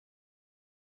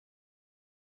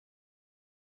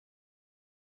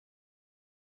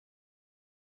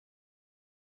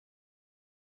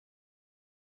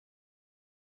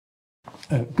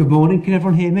Good morning, can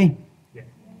everyone hear me? Yeah.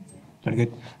 Very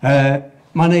good.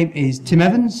 My name is Tim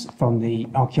Evans from the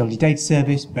Archaeology Data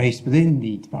Service based within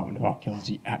the Department of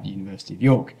Archaeology at the University of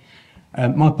York.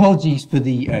 My apologies for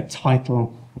the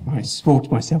title. I swore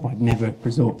to myself I'd never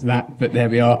resort to that, but there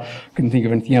we are. Couldn't think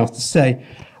of anything else to say.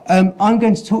 I'm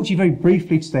going to talk to you very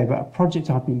briefly today about a project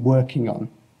I've been working on.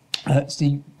 It's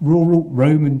the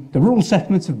rural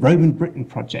settlements of Roman Britain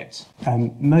project.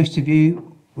 Most of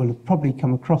you will have probably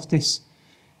come across this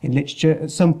in literature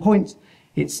at some point.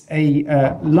 It's a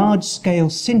large-scale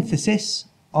synthesis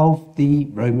of the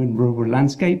Roman rural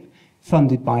landscape,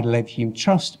 funded by the Leverhulme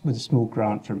Trust with a small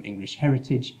grant from English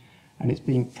Heritage, and it's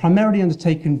being primarily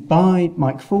undertaken by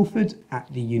Mike Fulford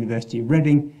at the University of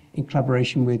Reading in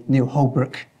collaboration with Neil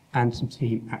Holbrook and some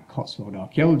team at Cotswold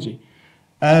Archaeology.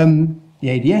 The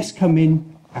ADS come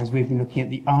in as we've been looking at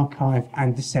the archive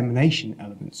and dissemination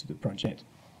elements of the project.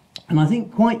 And I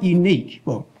think quite unique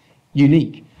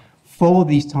for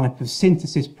these type of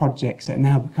synthesis projects that are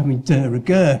now becoming de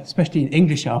rigueur, especially in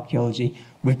English archaeology.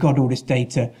 We've got all this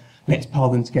data, let's pile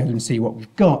them together and see what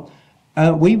we've got.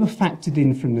 We were factored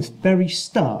in from the very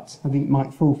start. I think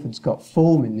Mike Fulford's got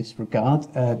form in this regard.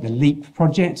 The LEAP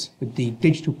project with the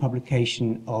digital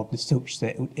publication of the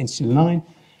Silkshire Insular Line,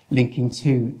 linking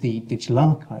to the digital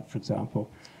archive, for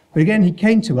example. But again, he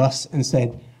came to us and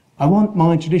said, I want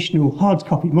my traditional hard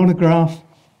copy monograph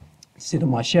to sit on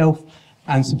my shelf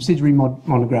and subsidiary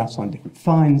monographs on different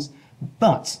finds.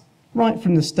 But right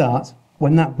from the start,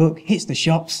 when that book hits the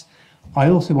shops, I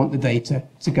also want the data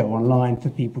to go online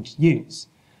for people to use.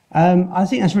 I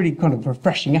think that's really kind of a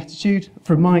refreshing attitude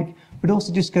from Mike, but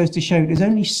also just goes to show there's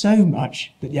only so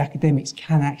much that the academics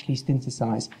can actually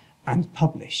synthesize and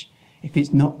publish if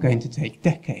it's not going to take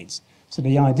decades. So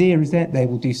the idea is that they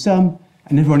will do some,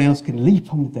 and everyone else can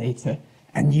leap on the data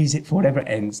and use it for whatever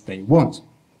ends they want.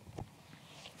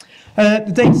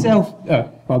 The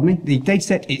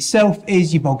dataset itself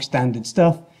is your bog standard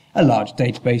stuff, a large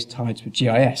database tied to a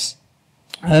GIS.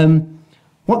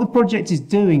 What the project is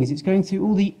doing is it's going through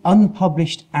all the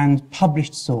unpublished and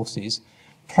published sources,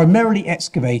 primarily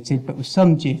excavated, but with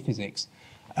some geophysics,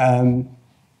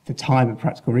 for time and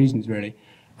practical reasons really,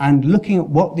 and looking at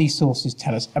what these sources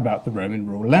tell us about the Roman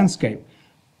rural landscape.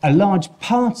 A large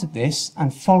part of this,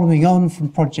 and following on from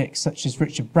projects such as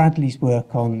Richard Bradley's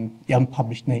work on the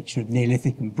unpublished nature of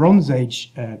Neolithic and Bronze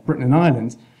Age Britain and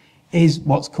Ireland, is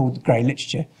what's called the grey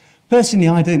literature. Personally,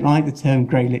 I don't like the term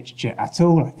grey literature at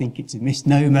all. I think it's a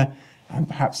misnomer, and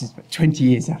perhaps it's about 20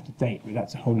 years out of date, but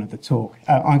that's a whole other talk.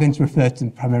 I'm going to refer to them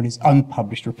primarily as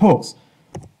unpublished reports,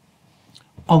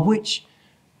 of which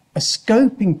a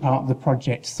scoping part of the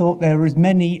project thought there were as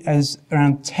many as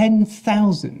around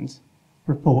 10,000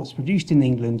 reports produced in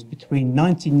England between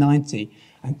 1990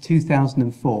 and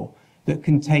 2004 that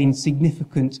contained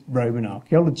significant Roman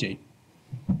archaeology.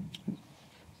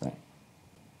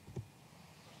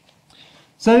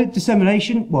 So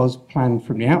dissemination was planned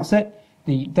from the outset.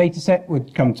 The dataset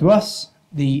would come to us.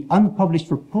 The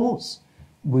unpublished reports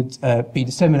would be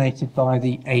disseminated by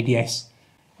the ADS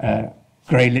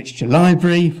Grey Literature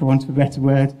Library, for want of a better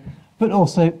word, but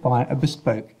also by a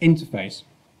bespoke interface.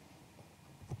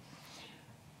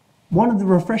 One of the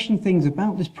refreshing things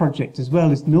about this project as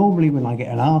well is normally when I get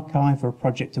an archive or a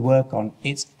project to work on,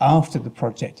 it's after the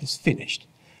project is finished.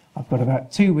 I've got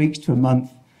about 2 weeks to a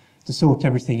month to sort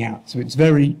everything out, so it's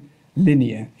very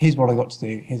linear. Here's what I got to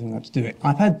do, here's when I got to do it.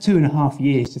 I've had 2.5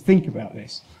 years to think about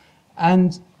this.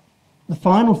 And the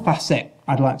final facet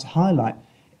I'd like to highlight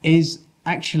is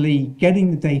actually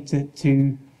getting the data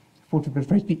to, for want of a better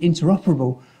phrase, be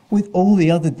interoperable with all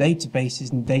the other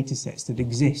databases and datasets that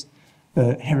exist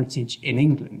for heritage in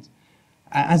England.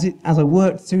 As I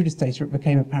worked through this data, it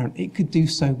became apparent it could do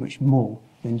so much more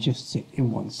than just sit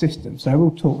in one system. So I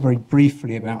will talk very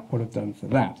briefly about what I've done for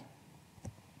that.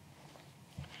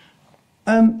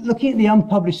 Looking at the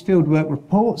unpublished fieldwork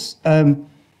reports,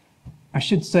 I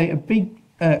should say a big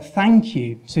thank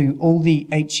you to all the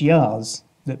HERs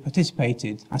that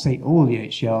participated. I say all the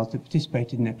HERs that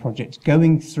participated in their projects,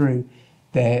 going through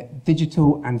their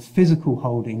digital and physical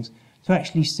holdings to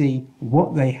actually see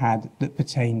what they had that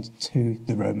pertained to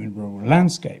the Roman rural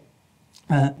landscape.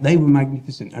 They were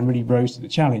magnificent and really rose to the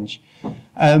challenge.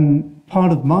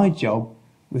 Part of my job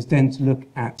was then to look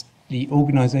at the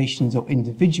organisations or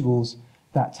individuals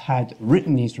that had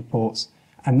written these reports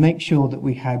and make sure that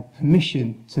we had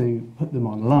permission to put them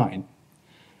online.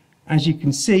 As you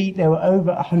can see, there were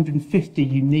over 150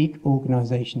 unique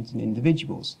organisations and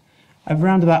individuals.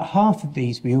 Around about half of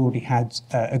these we already had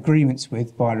agreements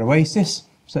with via Oasis,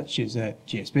 such as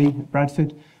GSB at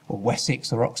Bradford, or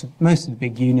Wessex or Oxford, most of the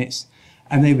big units,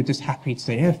 and they were just happy to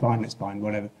say, yeah, fine, that's fine,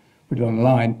 whatever. put it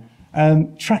online.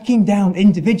 Tracking down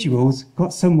individuals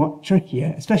got somewhat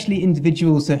trickier, especially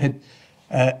individuals that had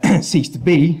ceased to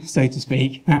be, so to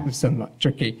speak. That was somewhat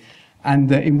tricky.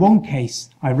 And in one case,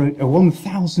 I wrote a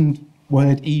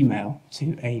 1,000-word email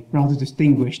to a rather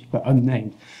distinguished but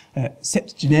unnamed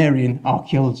septuagenarian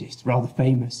archaeologist, rather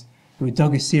famous, who had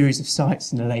dug a series of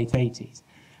sites in the late 80s.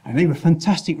 And they were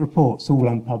fantastic reports, all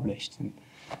unpublished. And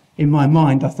in my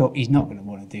mind, I thought, he's not going to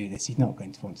want to do this. He's not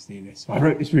going to want to do this. So I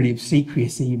wrote this really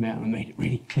obsequious email and made it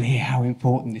really clear how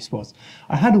important this was.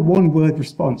 I had a one-word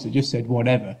response that just said,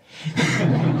 whatever.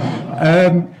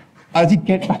 I did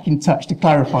get back in touch to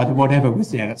clarify that whatever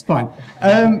was there, that's fine.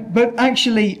 But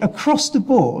actually, across the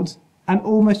board, and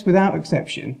almost without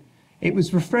exception, it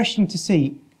was refreshing to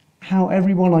see how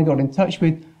everyone I got in touch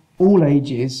with, all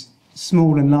ages,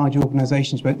 small and large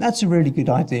organisations, went, that's a really good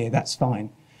idea, that's fine.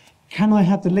 Can I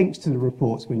have the links to the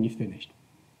reports when you're finished?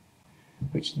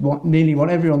 Which is nearly what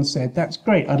everyone said, that's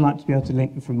great, I'd like to be able to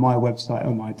link them from my website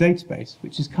or my database,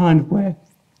 which is kind of where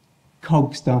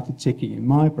cogs started ticking in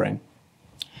my brain.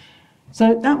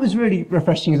 So that was really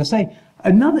refreshing, as I say.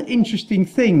 Another interesting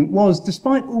thing was,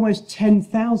 despite almost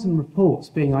 10,000 reports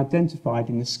being identified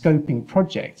in the scoping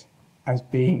project as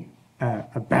being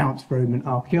about Roman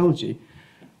archaeology,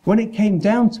 when it came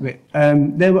down to it,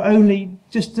 there were only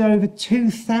just over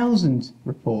 2,000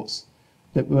 reports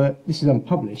that were, this is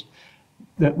unpublished,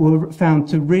 that were found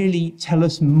to really tell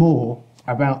us more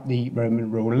about the Roman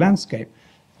rural landscape.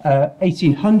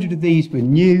 1,800 of these were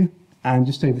new, and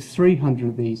just over 300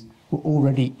 of these were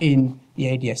already in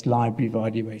the ADS library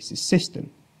via the OASIS system.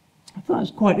 I thought that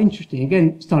was quite interesting.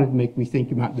 Again, it started to make me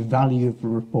think about the value of the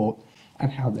report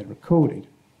and how they're recorded.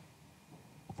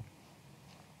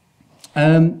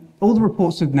 All the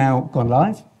reports have now gone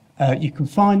live. You can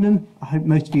find them. I hope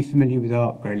most of you are familiar with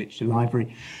our Grey Literature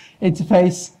Library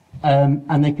interface,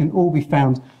 and they can all be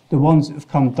found. The ones that have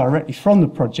come directly from the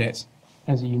project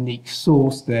as a unique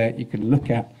source there you can look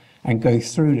at and go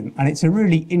through them. And it's a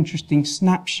really interesting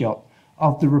snapshot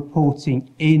of the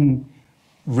reporting in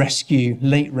rescue,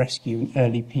 late rescue and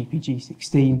early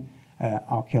PPG-16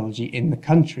 archaeology in the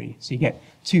country. So you get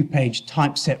two-page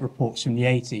typeset reports from the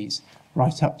 80s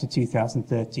right up to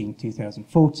 2013,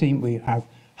 2014, where you have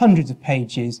hundreds of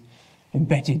pages,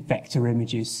 embedded vector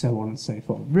images, so on and so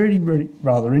forth. Really, really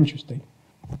rather interesting.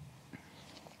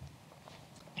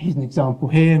 Here's an example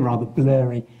here, rather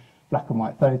blurry black and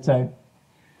white photo.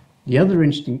 The other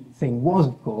interesting thing was,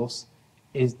 of course,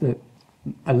 is that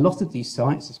a lot of these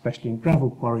sites, especially in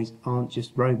gravel quarries, aren't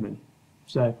just Roman.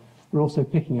 So we're also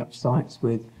picking up sites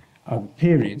with other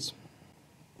periods.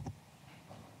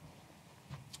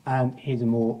 And here's a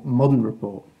more modern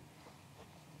report.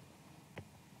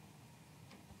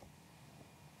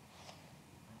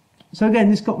 So again,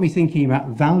 this got me thinking about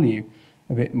value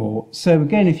a bit more. So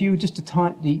again, if you were just to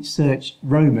type the search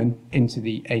Roman into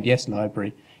the ADS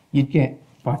library, you'd get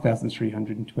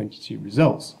 5,322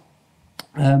 results.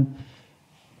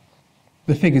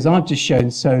 The figures I've just shown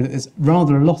show that there's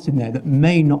rather a lot in there that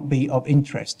may not be of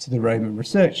interest to the Roman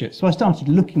researcher. So I started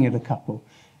looking at a couple,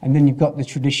 and then you've got the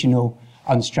traditional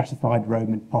unstratified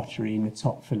Roman pottery in the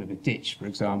top fill of a ditch, for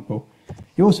example.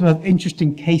 You also have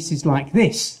interesting cases like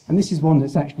this, and this is one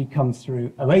that's actually come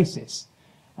through OASIS.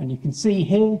 And you can see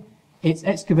here, it's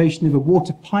excavation of a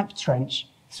water pipe trench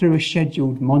through a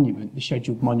scheduled monument, the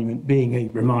scheduled monument being a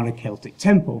Romano-Celtic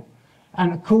temple.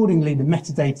 And accordingly, the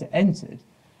metadata entered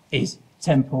is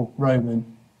temple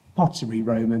Roman, pottery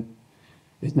Roman.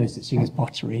 There's no such thing as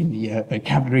pottery in the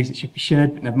vocabularies that should be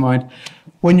shared, but never mind.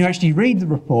 When you actually read the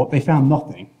report, they found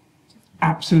nothing,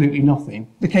 absolutely nothing.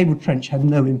 The cabled trench had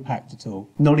no impact at all,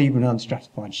 not even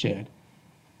unstratified shared.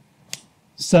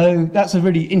 So that's a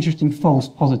really interesting false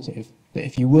positive, that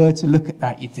if you were to look at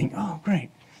that, you'd think, oh,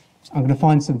 great, I'm going to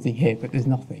find something here, but there's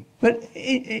nothing. But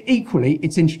equally,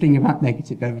 it's interesting about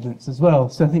negative evidence as well.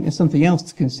 So I think there's something else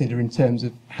to consider in terms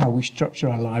of how we structure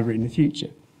our library in the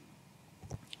future.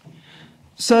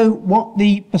 So what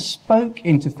the bespoke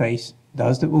interface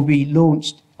does, that will be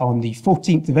launched on the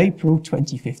 14th of April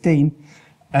 2015,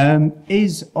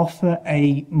 is offer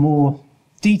a more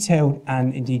detailed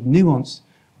and indeed nuanced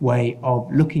way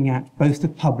of looking at both the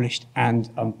published and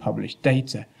unpublished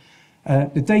data. The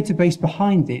database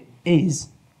behind it is,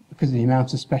 because of the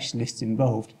amount of specialists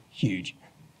involved, huge.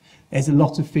 There's a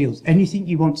lot of fields. Anything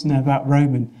you want to know about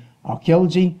Roman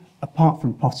archaeology, apart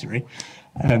from pottery,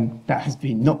 that has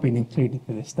not been included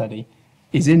for this study,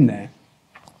 is in there.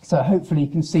 So hopefully you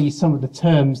can see some of the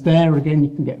terms there. Again,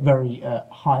 you can get very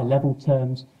high-level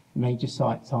terms, major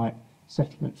site type,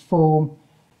 settlement form,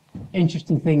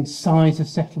 Interesting things: size of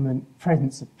settlement,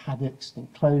 presence of paddocks,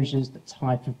 enclosures, the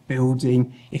type of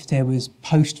building, if there was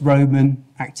post-Roman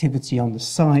activity on the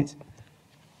site,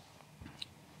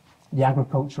 the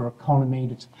agricultural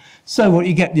economy. So what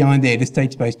you get the idea, this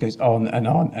database goes on and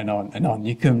on and on and on.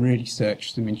 You can really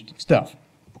search some interesting stuff.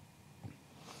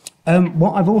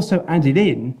 What I've also added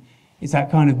in is that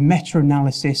kind of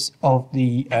meta-analysis of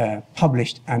the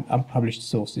published and unpublished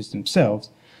sources themselves.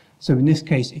 So in this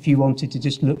case, if you wanted to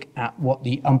just look at what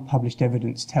the unpublished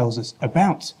evidence tells us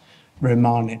about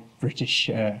British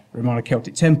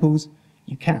Romano-Celtic temples,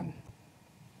 you can.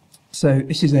 So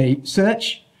this is a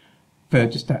search for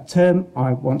just that term.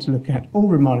 I want to look at all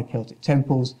Romano-Celtic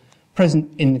temples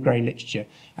present in the Grey literature,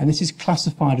 and this is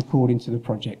classified according to the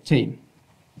project team.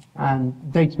 And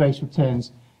the database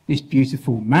returns this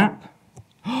beautiful map,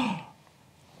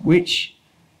 which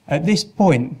at this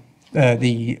point,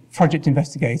 the project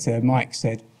investigator, Mike,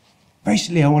 said,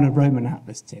 basically, I want a Roman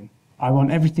atlas, Tim. I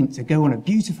want everything to go on a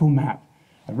beautiful map,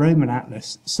 a Roman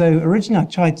atlas. So originally I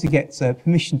tried to get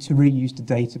permission to reuse the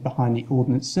data behind the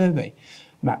Ordnance Survey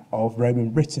map of Roman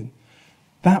Britain.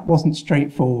 That wasn't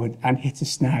straightforward and hit a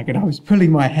snag, and I was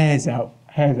pulling my hairs out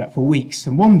for weeks.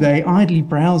 And one day, idly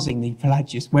browsing the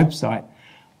Pelagius website,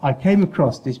 I came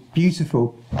across this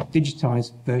beautiful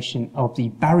digitized version of the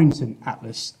Barrington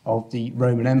Atlas of the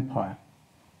Roman Empire.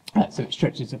 So it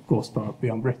stretches, of course, far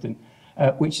beyond Britain,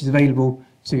 which is available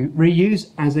to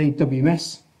reuse as a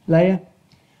WMS layer.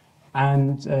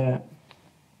 And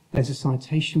there's a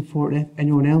citation for it. If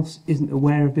anyone else isn't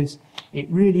aware of this, it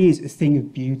really is a thing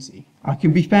of beauty. I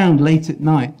can be found late at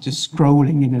night just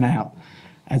scrolling in and out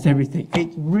as everything. It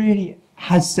really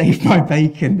has saved my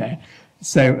bacon there.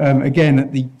 So again,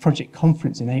 at the project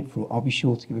conference in April, I'll be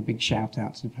sure to give a big shout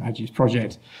out to the Pelagius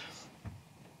project.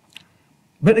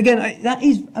 But again, that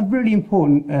is a really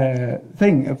important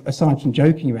thing, aside from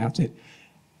joking about it.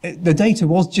 The data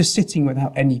was just sitting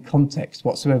without any context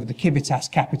whatsoever. The civitas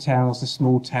capitals, the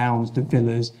small towns, the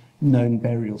villas, known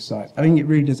burial sites. I think it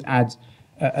really does add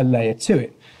a layer to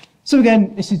it. So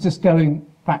again, this is just going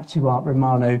back to our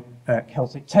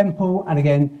Romano-Celtic temple. And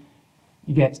again,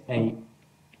 you get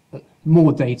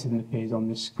more data than appears on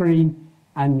the screen,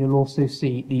 and you'll also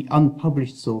see the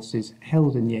unpublished sources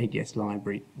held in the ADS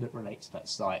library that relate to that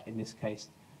site. In this case,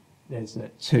 there's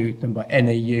two done by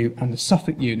NAU and the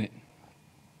Suffolk unit.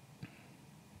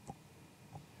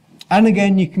 And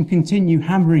again, you can continue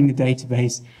hammering the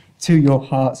database to your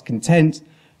heart's content.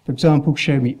 For example,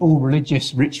 show me all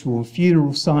religious, ritual and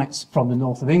funeral sites from the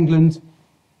north of England,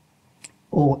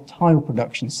 or tile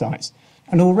production sites.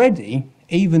 And already,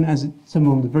 even as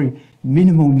someone with very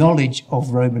minimal knowledge of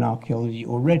Roman archaeology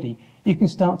already, you can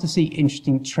start to see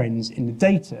interesting trends in the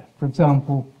data. For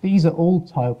example, these are all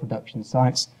tile production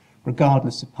sites,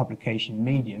 regardless of publication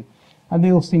medium, and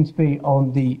they all seem to be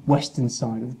on the western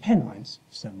side of the Pennines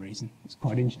for some reason. It's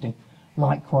quite interesting.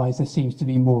 Likewise, there seems to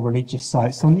be more religious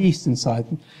sites on the eastern side.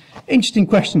 Interesting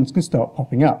questions can start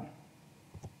popping up.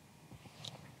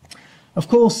 Of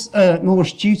course, more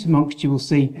astute amongst you will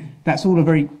see that's all a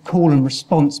very call and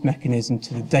response mechanism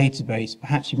to the database.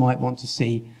 Perhaps you might want to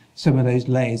see some of those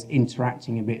layers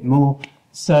interacting a bit more.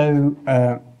 So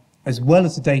as well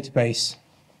as the database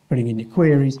putting in your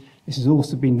queries, this has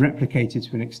also been replicated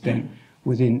to an extent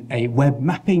within a web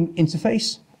mapping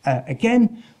interface.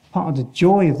 Again, part of the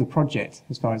joy of the project,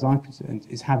 as far as I'm concerned,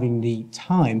 is having the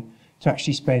time to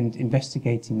actually spend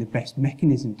investigating the best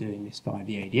mechanism doing this via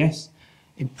the ADS.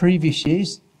 In previous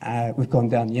years, we've gone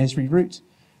down the Esri route.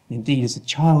 Indeed, as a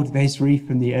child of Esri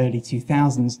from the early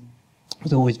 2000s, I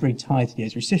was always very tied to the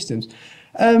Esri systems.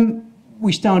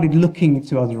 We started looking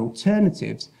to other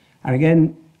alternatives, and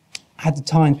again, had the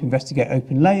time to investigate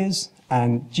open layers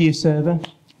and GeoServer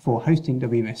for hosting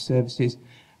WMS services,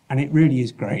 and it really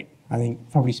is great. I think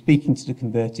probably speaking to the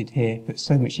converted here, but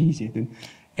so much easier than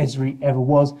Esri ever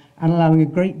was, and allowing a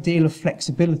great deal of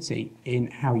flexibility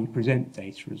in how you present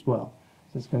data as well.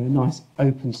 So it's got a nice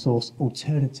open source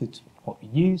alternative to what we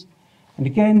use. And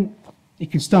again, you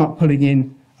can start pulling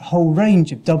in a whole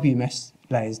range of WMS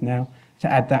layers now to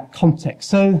add that context.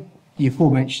 So the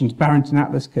aforementioned Barrington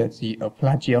Atlas, courtesy of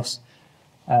Pelagius,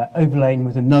 overlaying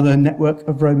with another network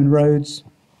of Roman roads,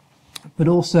 but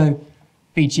also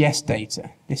BGS data.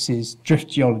 This is drift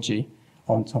geology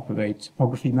on top of a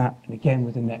topography map, and again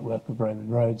with a network of Roman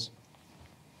roads.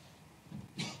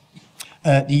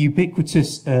 The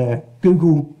ubiquitous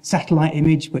Google satellite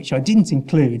image, which I didn't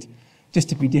include, just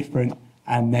to be different,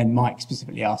 and then Mike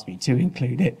specifically asked me to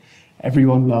include it.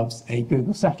 Everyone loves a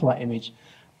Google satellite image.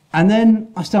 And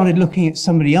then I started looking at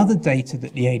some of the other data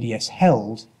that the ADS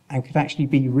held and could actually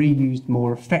be reused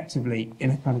more effectively in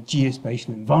a kind of geospatial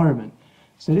environment.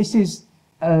 So this is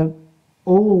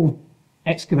all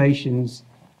excavations,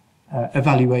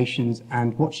 evaluations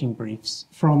and watching briefs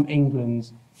from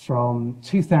England from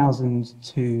 2000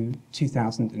 to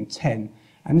 2010.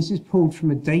 And this is pulled from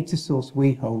a data source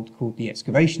we hold called the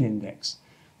Excavation Index,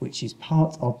 which is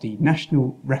part of the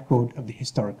National Record of the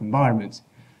Historic Environment,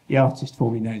 the artist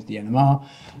formerly known as the NMR,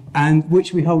 and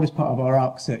which we hold as part of our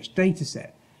ArcSearch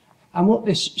dataset. And what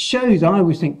this shows, I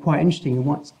always think quite interesting, and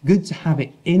what's good to have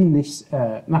it in this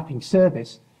mapping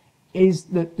service, is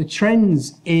that the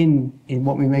trends in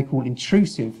what we may call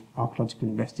intrusive archaeological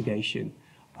investigation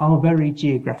are very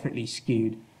geographically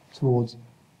skewed towards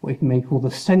what we may call the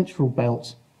central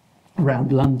belt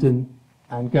around London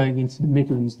and going into the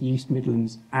Midlands, the East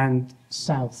Midlands and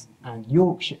South and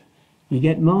Yorkshire. You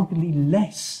get markedly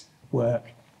less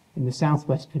work in the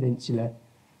Southwest Peninsula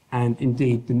and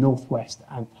indeed the Northwest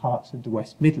and parts of the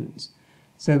West Midlands.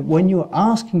 So when you're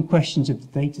asking questions of the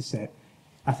data set,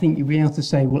 I think you'll be able to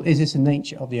say, well, is this a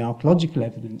nature of the archaeological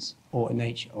evidence or a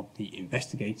nature of the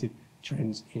investigative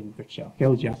trends in British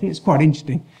archaeology? I think it's quite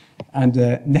interesting and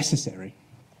necessary.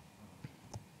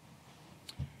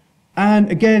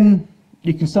 And again,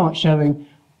 you can start showing,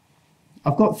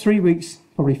 I've got 3 weeks,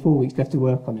 probably 4 weeks left to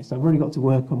work on this. I've really got to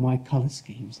work on my colour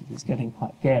schemes. It's getting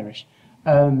quite garish.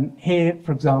 Here,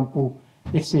 for example,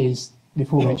 this is the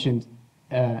aforementioned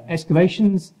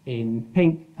excavations in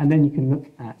pink, and then you can look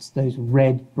at those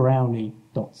red browny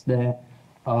dots there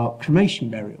are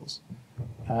cremation burials.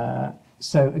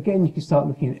 So again, you can start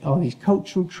looking at, are these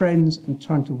cultural trends and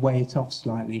trying to weigh it off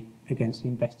slightly against the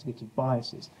investigative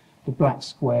biases. The black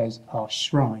squares are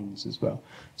shrines as well.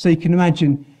 So you can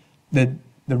imagine the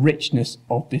richness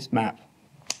of this map.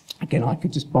 Again, I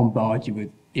could just bombard you with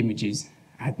images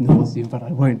ad nauseum, but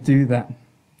I won't do that.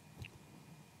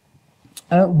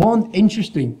 One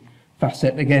interesting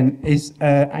facet, again, is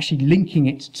actually linking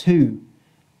it to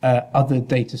other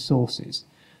data sources.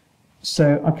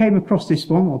 So I came across this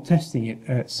one while testing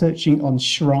it, searching on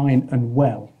shrine and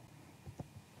well.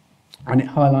 And it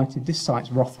highlighted this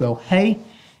site's Rothwell Hay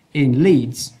in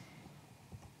Leeds.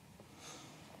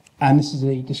 And this is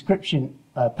a description,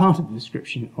 part of the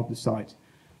description of the site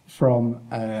from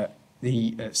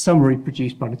the summary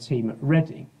produced by the team at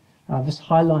Reading. I've just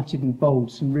highlighted in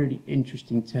bold some really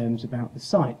interesting terms about the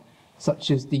site, such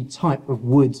as the type of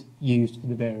wood used for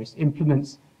the various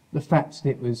implements, the fact that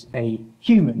it was a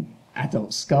human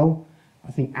adult skull,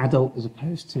 I think adult as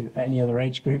opposed to any other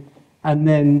age group, and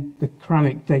then the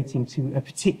ceramic dating to a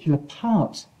particular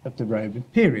part of the Roman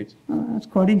period. That's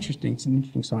quite interesting. It's an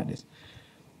interesting site, this.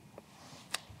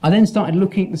 I then started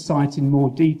looking at the site in more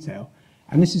detail,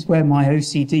 and this is where my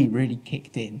OCD really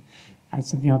kicked in, and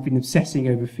something I've been obsessing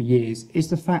over for years, is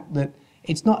the fact that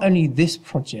it's not only this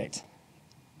project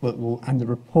and the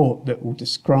report that will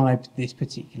describe this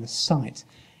particular site,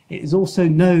 it is also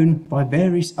known by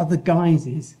various other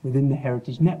guises within the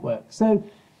heritage network. So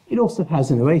it also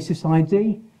has an OASIS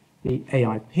ID, the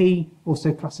AIP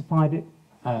also classified it,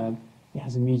 it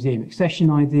has a museum accession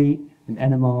ID, an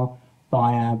NMR,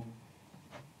 BIAB,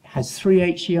 it has 3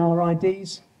 HER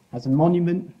IDs, has a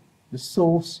monument, the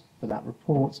source for that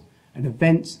report, an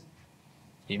event,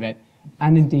 the event,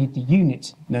 and indeed the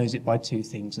unit knows it by 2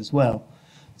 things as well.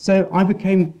 So I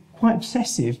became quite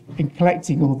obsessive in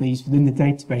collecting all these within the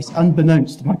database,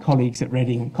 unbeknownst to my colleagues at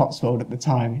Reading and Cotswold at the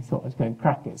time, who thought I was going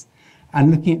crackers,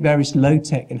 and looking at various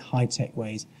low-tech and high-tech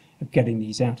ways of getting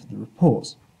these out of the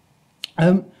reports.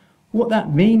 What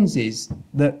that means is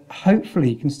that hopefully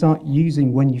you can start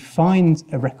using, when you find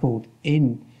a record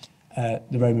in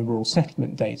the Roman Rural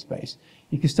Settlement database,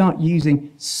 you can start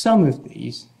using some of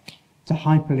these to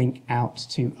hyperlink out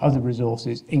to other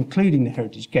resources, including the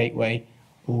Heritage Gateway,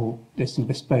 or there's some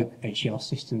bespoke HER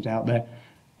systems out there,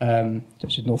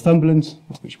 such as Northumberland,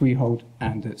 which we hold,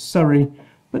 and Surrey,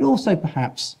 but also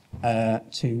perhaps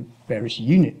to various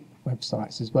unit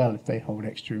websites as well, if they hold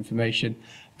extra information.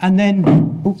 And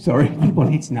then, oh, sorry, keep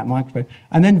on hitting that microphone,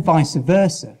 and then vice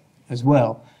versa as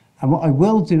well. And what I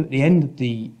will do at the end of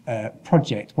the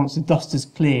project, once the dust has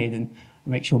cleared and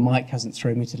make sure Mike hasn't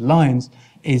thrown me to the lions,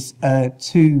 is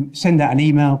to send out an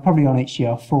email, probably on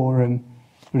HER Forum,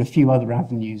 with a few other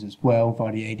avenues as well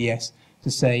via the ADS,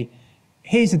 to say,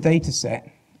 here's a data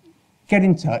set, get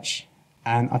in touch,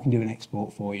 and I can do an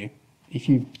export for you. If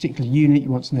you have a particular unit, you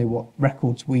want to know what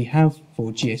records we have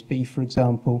for GSB, for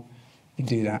example, you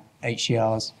can do that,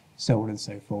 HERs, so on and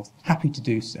so forth. Happy to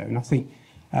do so. And I think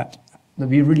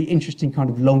there'll be a really interesting kind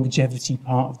of longevity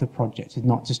part of the project, is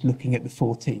not just looking at the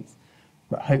 14th,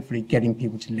 but hopefully getting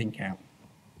people to link out.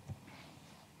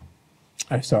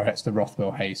 Oh, sorry, that's the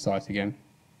Rothwell Hayes site again.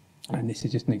 And this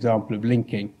is just an example of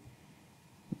linking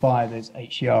via those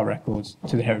HCR records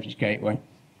to the Heritage Gateway.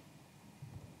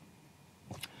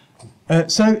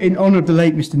 So in honour of the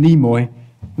late Mr. Nimoy,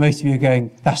 most of you are going,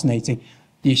 fascinating.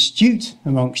 The astute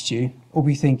amongst you will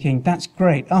be thinking, that's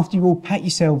great. After you all pat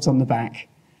yourselves on the back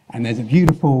and there's a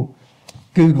beautiful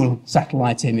Google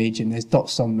satellite image and there's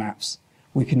dots on maps,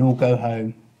 we can all go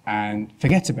home and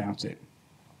forget about it.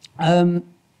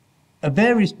 At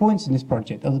various points in this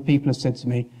project, other people have said to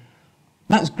me,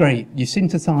 that's great, you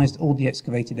synthesised all the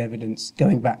excavated evidence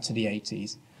going back to the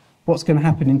 80s. What's going to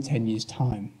happen in 10 years'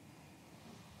 time?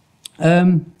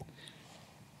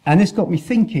 And this got me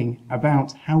thinking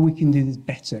about how we can do this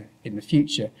better in the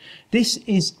future. This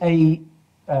is a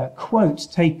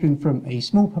quote taken from a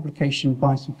small publication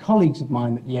by some colleagues of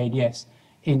mine at the ADS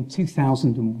in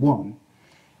 2001.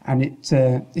 And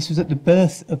this was at the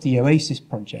birth of the OASIS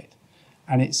project.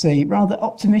 And it's a rather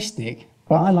optimistic,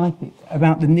 but I like it,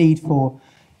 about the need for,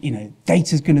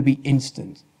 data's going to be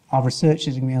instant. Our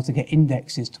researchers are going to be able to get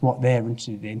indexes to what they're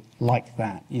interested in like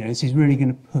that. This is really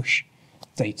going to push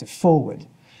data forward.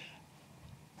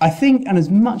 I think, and as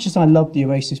much as I love the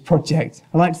OASIS project,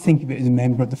 I like to think of it as a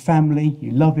member of the family.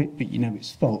 You love it, but you know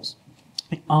its faults.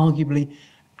 It arguably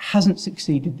hasn't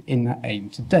succeeded in that aim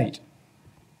to date.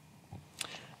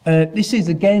 This is,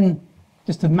 again,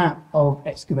 just a map of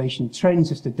excavation trends,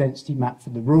 just a density map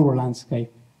for the rural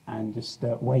landscape, and just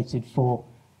weighted for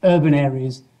urban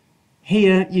areas.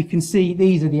 Here you can see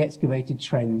these are the excavated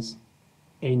trends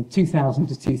in 2000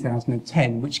 to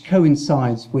 2010, which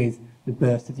coincides with the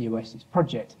birth of the OASIS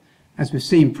project. As we've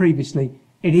seen previously,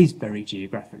 it is very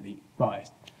geographically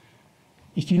biased.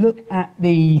 If you look at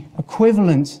the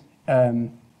equivalent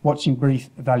watching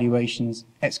brief evaluations,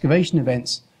 excavation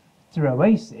events through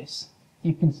OASIS,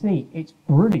 you can see it's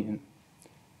brilliant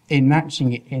in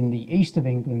matching it in the east of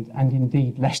England and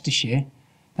indeed Leicestershire.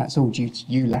 That's all due to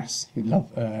you lass who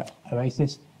love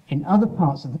OASIS. In other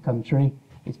parts of the country,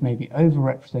 it's maybe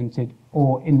overrepresented,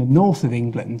 or in the north of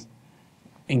England,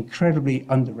 incredibly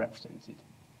underrepresented.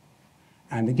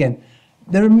 And again,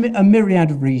 there are a myriad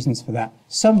of reasons for that.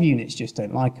 Some units just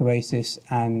don't like OASIS,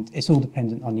 and it's all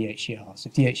dependent on the HCRs.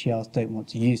 If the HCRs don't want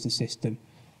to use the system,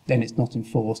 then it's not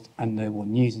enforced and no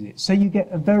one uses it. So you get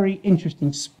a very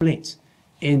interesting split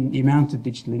in the amount of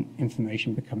digital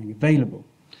information becoming available.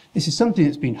 This is something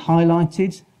that's been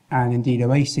highlighted, and indeed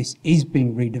OASIS is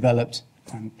being redeveloped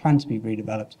and planned to be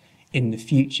redeveloped in the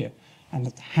future,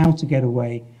 and how to get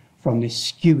away from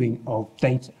this skewing of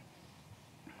data.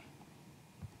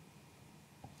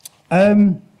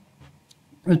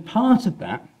 As part of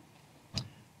that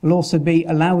will also be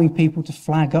allowing people to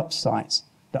flag up sites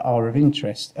that are of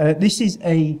interest. This is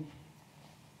a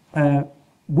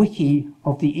wiki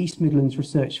of the East Midlands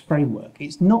Research Framework.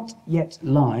 It's not yet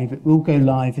live, it will go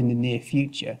live in the near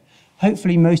future.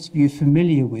 Hopefully most of you are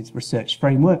familiar with research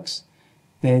frameworks.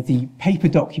 They're the paper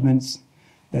documents.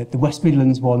 The West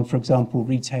Midlands one, for example,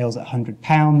 retails at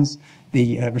 £100.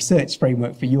 The research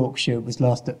framework for Yorkshire was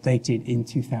last updated in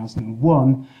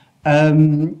 2001.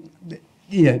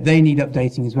 They need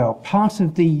updating as well. Part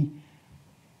of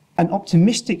an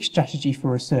optimistic strategy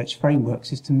for research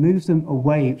frameworks is to move them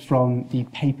away from the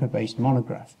paper-based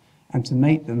monograph and to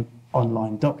make them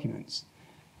online documents.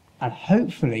 And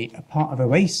hopefully a part of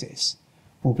OASIS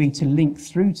will be to link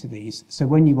through to these, so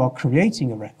when you are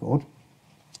creating a record,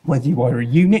 whether you are a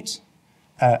unit,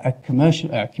 a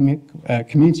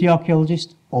community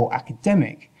archaeologist or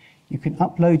academic, you can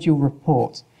upload your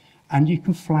report and you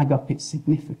can flag up its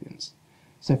significance.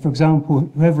 So for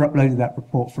example, whoever uploaded that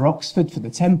report for Oxford for the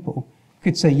temple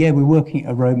could say, yeah, we're working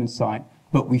at a Roman site,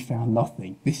 but we found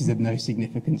nothing. This is of no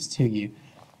significance to you.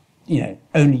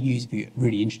 Only use if you're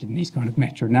really interested in these kind of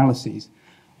meta-analyses.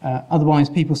 Otherwise,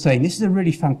 people saying this is a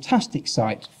really fantastic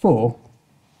site for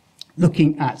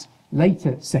looking at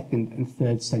later 2nd and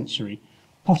 3rd century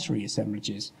pottery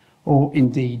assemblages, or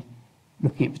indeed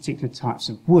looking at particular types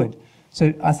of wood.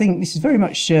 So I think this is very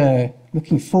much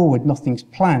looking forward, nothing's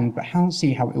planned, but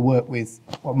see how it will work with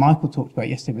what Michael talked about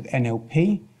yesterday with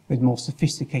NLP, with more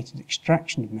sophisticated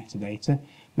extraction of metadata,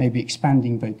 maybe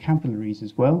expanding vocabularies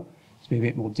as well, to be a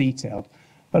bit more detailed.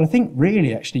 But I think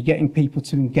really actually getting people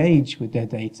to engage with their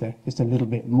data just a little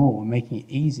bit more and making it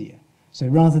easier. So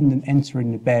rather than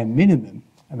entering the bare minimum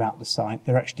about the site,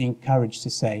 they're actually encouraged to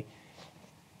say,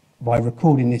 by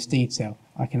recording this detail,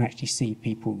 I can actually see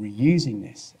people reusing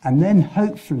this. And then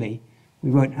hopefully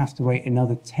we won't have to wait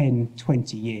another 10,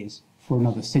 20 years for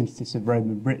another synthesis of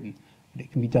Roman Britain, but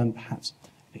it can be done perhaps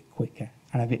a bit quicker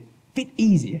and a bit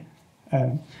easier.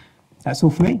 That's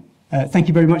all for me. Thank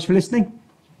you very much for listening.